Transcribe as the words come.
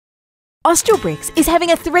Austral Bricks is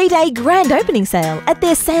having a 3-day grand opening sale at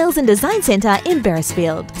their Sales and Design Center in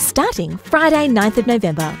Beresfield, starting Friday 9th of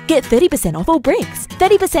November. Get 30% off all bricks,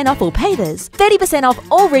 30% off all pavers, 30% off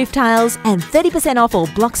all roof tiles, and 30% off all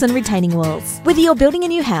blocks and retaining walls. Whether you're building a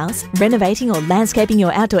new house, renovating or landscaping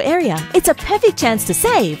your outdoor area, it's a perfect chance to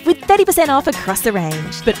save with 30% off across the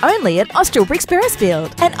range. But only at Austral Bricks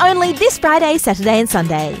Beresfield, and only this Friday, Saturday and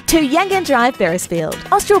Sunday. 2 Yangon Drive, Beresfield.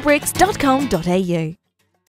 australbricks.com.au